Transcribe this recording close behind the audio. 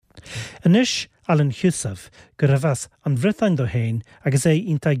Anois Alan Heussaff go raibh an Bhroitáin do héin agus é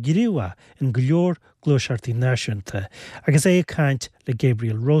inta gríomha in go leor glóisiartaí náisiúnta agus é caint le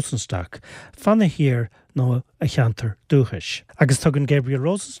Gabriel Rosenstock, fána hir nó a cheantar dhúchas. Agus tugann Gabriel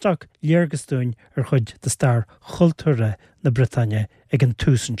Rosenstock léargus dúin chuid de stair chultúra na Bhroitáine ag an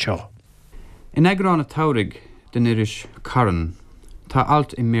túsan seo. In agrán a taurig den iris caran, tá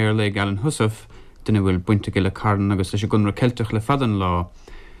alt I mér le Alan Heussaff den bhfuil buinte le caran agus leis gunra celtach le fadan lá.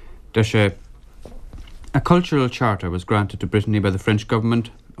 A cultural charter was granted to Brittany by the French government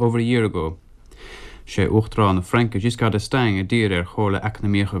over a year ago. Sé uachtrán na Franca Giscard d'Estaing a dír chóla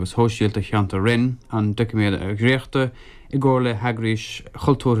economíoch agus hóisialta cheanta rin an documéad a gréachta I gcóla hagrís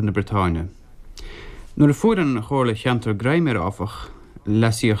chultúra na Bhroitáine. Nuair a fuair chóla cheantar gréimir áfach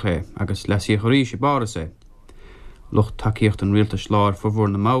leisíocha agus leisíocharí sé bárasa. Lucht takeíocht an rialta sláir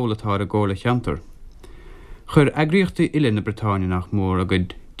formhór na maul atá a gcóla cheantar. Chur agríochta ile na Bhroitáine nach mór a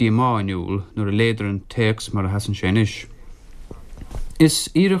gcuid diamáiniúil nuair a léadar an teacs mar a hasan sé inis. Is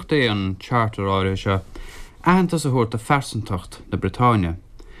íireachta an charter áire se ahantas a thuirt a fersantacht na Bhroitáine.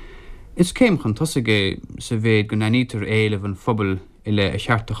 Is céim chun tosige sa bhéad go nanítar éileh an phobal I le a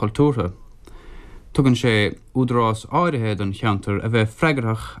chearta chultúrtha. Tugann sé údrás áirithe an cheantar a bheith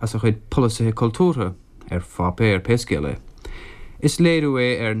freigarach as a chuid polasithe cultúrtha fápé pescéile. Is léirú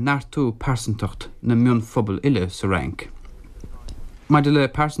é nartú persantacht na mion phobal ile sa rank. Mar de le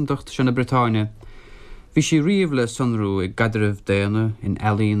persantacht se na Bhroitáine, bhí sé riamh le sunrú I gadrah déana in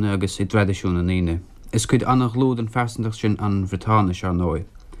ealaíne agus I tradiisiúna níine. Is cuid annach lúd an persantacht sin an Bhroitáine se nói.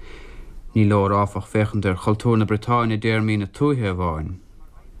 Ní leor áfach fechan chultúr na Bhroitáine déirmí na túthe bháin.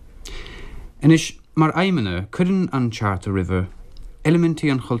 Inis mar aimimene cuireann an charter river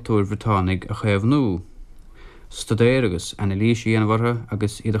elementí an chultúr Bhroitánig a chéamh nó. Studéir agus analísí anmhartha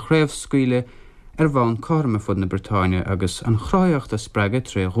agus iad a chréamh scuile bhain carma fud na Bhroitáine agus an chráocht a spreige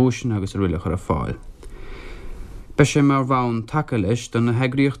trí rúsin agus a rialach ar a fáil. Be sé mar bhain take leis don na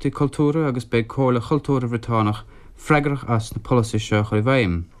heagríochtaí cultúra agus beidh cóla chultúra Bhroitánach freigarach as na polaitiúil chuir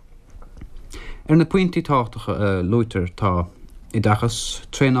bhaim. Na pointí táchtacha lútar tá I dachas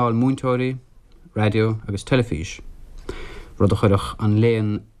tréáil múinteoirí, radio agus telefís. Rud a chuireach an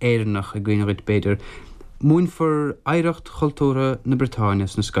léon éireannach a gcuinearid beidir múinfar éireacht chultúra na Bhroitáine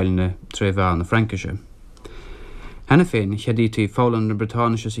na scailne tréimhán na Francise. Hena féin cheadítí fálan na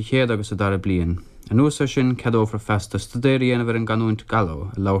Bhroitáine sa chéad agus a dara bliain. An úsa sin ceadófar festa studéirí anamhar an ganúint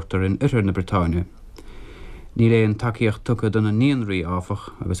galó a láirtar in itir na Bhroitáine. Ní léon takeíocht tucha donna níonraí áfach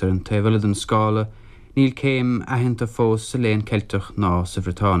agus an taobhile an scála níl céim aitheanta fós sa léon celtach ná sa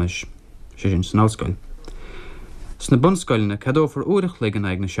Bhroitáinis, sé sin san áilscoil. Sna bunscoilne ceadófar uirich le an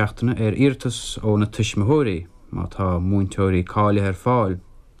ag na seachtaine iartas ó na tuismitheoirí, má tá múinteoirí cáile ar fáil.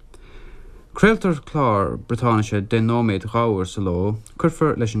 Creaaltar clár Bhroitáinise den nóméid gáir sa lá,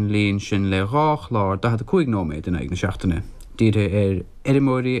 curfar leis an líon sin le rách lár 15 nóméid in ag na seachtaine. Díre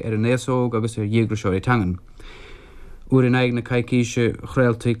erimóirí an éasóg agus dhéagraiseoirí tangan. Uair in ag na caicíise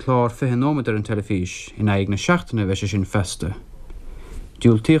chréaltaí clár 20 nóméid an telefís in ag na seachtaine bheith sé sin festa.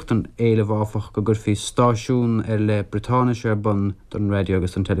 Dúiltíocht an éileh áfach go gurfií stáisiún le Bhroitáinise bun don radio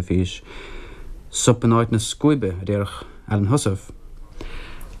agus an telefís. Supanáid na scuibe a dhearch Alan Heussaff.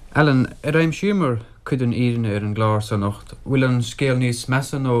 Alan, raim siúmar cuid an írinne an gláir sa nocht. Bhfuil an scéal níos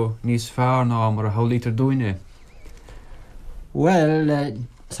measa nó níos fearr ná mar a hálítar dúine? Well,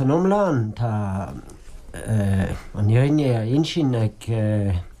 san omláin tá an dhéine insin ag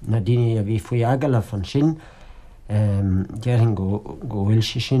na daoine a bhí faoi agala fan sin. Dearan go bhfuil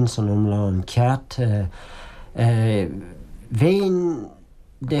sé sin san omláin ceart. Bhéin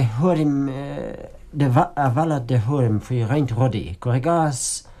de thuirim a bhela de thuirim faoi roinnt rudaí. Go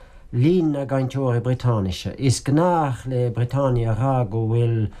gás lín a gainteoirí Bhroitáinise. Is gnách le Bhroitáine rá go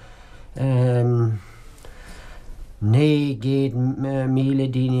bhfuil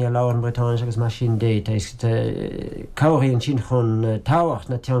 9,000 daoine a láir Bhroitáinise agus mar sin dé. Cabhraíonn sin chun táhacht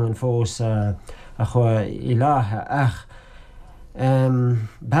na teangan fós a chu I láthe ach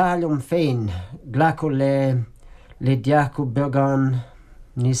bailm féin ghlacu le dhearcadh beagán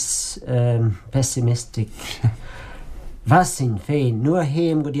níos pessimistic bhasin féin nuair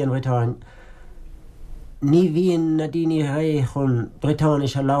héim go dtí an Bhroitáin ní bhíonn na daoine ré chun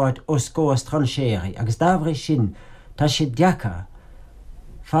Bhroitáinise láhairt os cóas transéirí agus dábhar sin tá sé deacha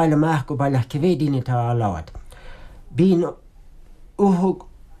fáil amach go bailach cibhé daoine tá a láhairt. Bíonn uthug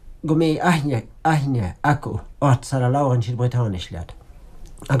go mé aithne acu ort sa a láhann siad Bhroitáinis leat.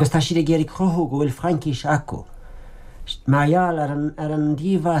 Agus tá siad a géirí cruthú go bhfuil Francís acu. Micheál ar an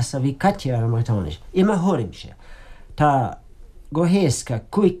díomhas a bhí caite ar an Bhroitáinis. Ima thuirim sé. Tá go héasca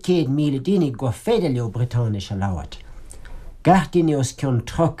 500,000 daoine go féidir leo Bhroitáinis a láhairt. Gach daoine os cionn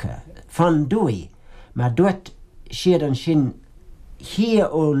trocha fan dwy. Maar doet siad an sin hier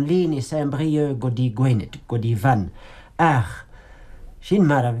o'n líni sem brio go di gwyned, go di van. Ach, sin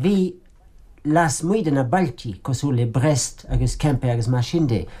mar a vi las muiden a balti cosule Brest agus Kempe agus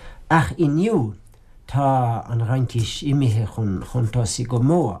Machinde. Ach iniu ta an rankish imihe chun tosi go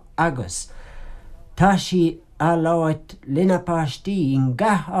mór agus. Ta si a lawet lena pashti in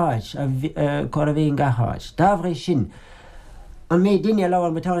gahaj, korave in gahaj. Davre sin. An me dini a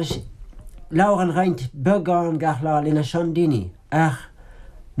lawal betanish lauren reint bögan gahla lena shandini. Ach,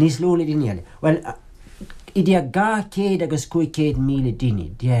 nis luli dini. Well, idia ga keed agus kui keed mile dini.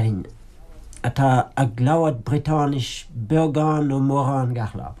 Dierin ata a glawad Britanisch bögan o moran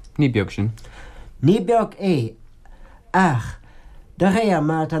gahla. Ní beag sin. Ní beag ach, da rea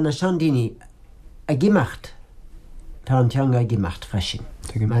ma ta na shandini a gimacht. Ta an tianga gimacht freshin.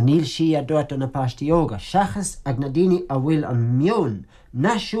 Ma nil si a dort an a pashti yoga. Shachas ag nadini a wil an mion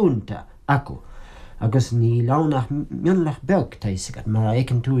na shunta aku. Agus ni launach mionlach beag taisigat. Ma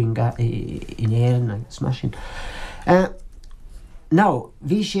eken tu in ehren agus mashin. Nou,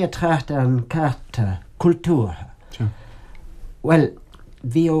 wie si a tracht an karta kultur. Well,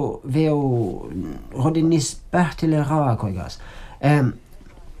 veo rodin nis bertile ra koigas.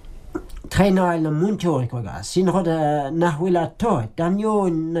 Trainail na muntori koigas. Sin roda nahwila toi. Dan jo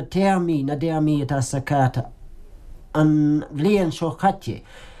na dermi et asakata. An vleen shokatje.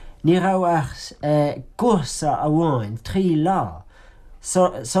 Ni rauach kursa awain, 3 la.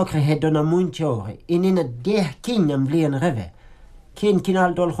 Sokre het na muntori. In a kin am vleen reve. Kin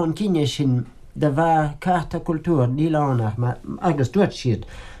al dolchon kinje sin da var karta kultur nilanach, maar agus duatschiet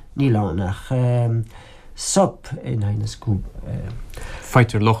nilanach. Sop in eine skub.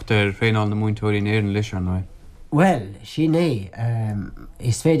 Fighter lochter féinal na múntóirí in éireann leis ar nói. Well, sin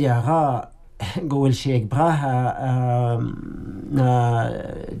is féidir ra gohfuil sé ag bratha na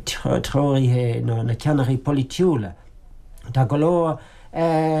tróirithe na ceannaí polaitiúile. Tá go leor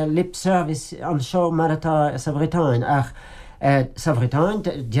lip service an seo mar atá sa Bhroitáin ach sa Bhroitáin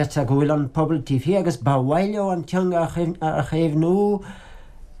dieta go bhfuil an pobl tífi agus bhaileo an teanga a chéimh nó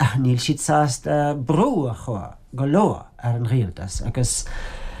níl siad sást brú a chua go leor ar an rialtas agus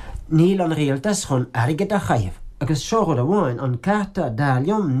níl an rialtas chun airgid a chaimh agus seochad a bháin an carta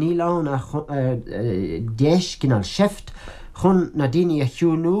dáliom níl an a deis cinál seft chun na daoine a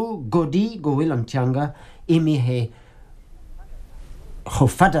chiúnú godí go bhfuil an teanga imithe cho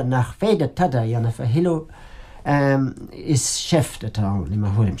fada nach féidir tada dhéanamh a hilo is seft atá ní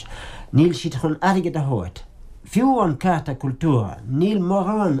mar thuims. Níl siad chun airgid a thuairt. Fiú an carta kultúra, níl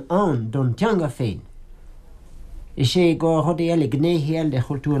morán an don teanga féin. Is sé go rodí eile gnéhi de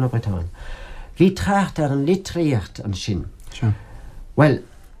kultúra na Bhroitáin. Bhí tracht ar an litríocht an sin. Sure. Well,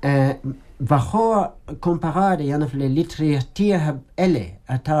 bhacho comparade dhéanamh le litríocht tíortha eile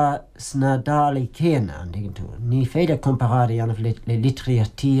atá sna dálaí céanna an dhéann tú. Ní féidir comparade dhéanamh le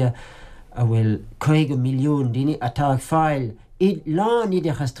litríocht tíor a bhfuil 5 milliún daoine atá ag fáil lán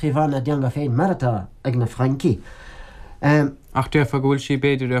idechas tríhanna deanga féin mar atá ag na Franki. Ach dearfa go bhfuil sí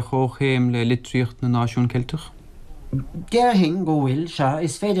beidir a chóchéim le litríocht na náisiún Celtach? Gerhin go bhfuil seo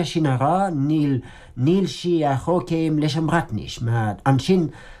is féidir sin a rá níl si a chócéim leis an bratnis, mar an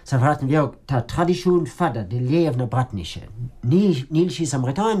sin sa bhrátan bheag tá tradiisiún fada de léamh na bratnise. Níl si sa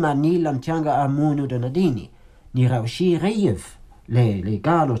Bhroitáin mar níl an teanga a múnú do na daoine. Ní rah si réamh le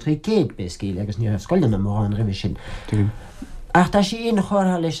gáil ó trí céad béiscí agus ní rah scoilna mórán rih sin. Ach tá sí in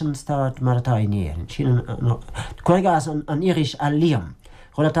chortha leis an stát mar atá in éireann. Sin chuigeas an iris a liam.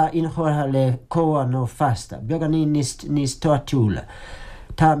 Chun atá in chortha le cóa nó fasta. Beag an níos toirtiúla.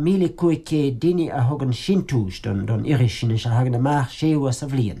 Tá 1500 daoine a thugann sin túis don iris sin is a hagan amach séú sa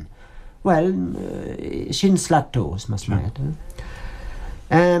bhliain. Well, sin slatós mas maith.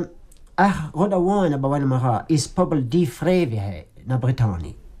 Ach rud a bháin a bhhaine mará is pobl dífréimhithe na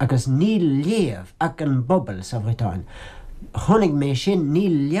Bhroitáin agus níl léamh ach an bobbal sa Bhroitáin. Chonig mé sin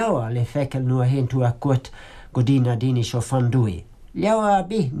níl leabhar le feiceil nua héin tú a cuat go dtí na daoine seo fan dúi. Leabhar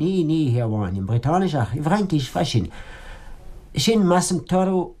bí ní heabháin in Bhroitáineach i bhraincis freisin. Sin massam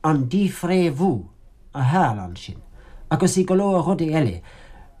torú an dífréimhú a háil an sin. Agus i go leor rudí eile.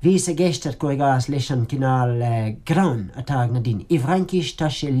 Bhí sa géisteart go gas leis an cinál gran atá na daoine. I bhraincis tá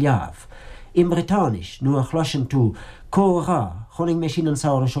sé leabh. In Bhroitáinis nua chloiseann tú córá chonig mé sin an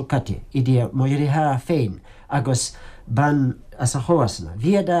saoire seo caite i dtí moirithe féin agus ban as a chósanna.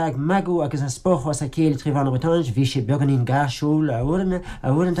 Bhíadag magú agus a spóchas a céile tríomhana Bhroitáin, bhí sé beagán in gáisiúil a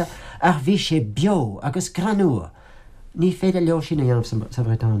uaireanta ach bhí sé beo agus granúa. Ní féidir leo sin a dhéanamh sa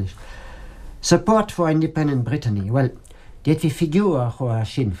Bhroitáinis. Support for Independent Brittany. Well, déit bhí figúr chu a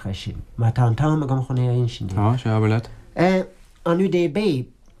sin freisin, mar tá an táim a gom chun é sin. Sé aber leat. An UDB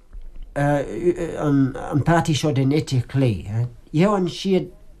an party seo den inti clé. Jehan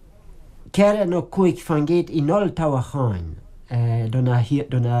siad ceir nó cuaig fan géad I nol hUanacháin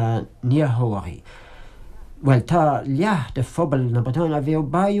donna níorthóirí. Well, tá leah de phobal na Bhroitáin a bheith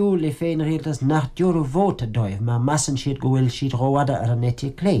baú le féin rialtas nach dúrú vóta dóibh, má masan siad go bhfuil siad róada ar an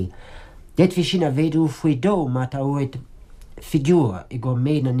inti clé. Det fi sin a bhéadú faoi dó má tá uid figúr I go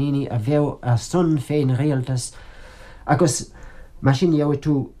méid na níní a bheith a son féin rialtas agus má sin jau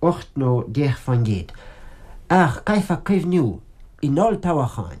tú 8 nó 10 fan géad. Ach, caifa cuimhniú I nol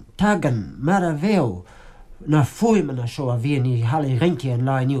hUanacháin, tagan mar a bheith na fuimen a seo a bhíon I halí rinci an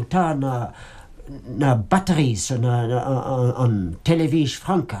láiniu tá na batteries an televís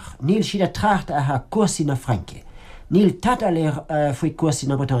francach. Níl siad a tracht a ha cuasaí na Franke. Níl tat a léir faoi cuasaí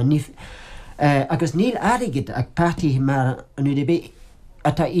na Bhroitáin. Agus níl airigid ag party mar an UDB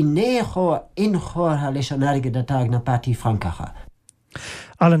atá I néchó inchórtha leis an airigid atá na party francacha.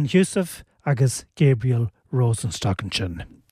 Alan Heussaff agus Gabriel Rosenstock.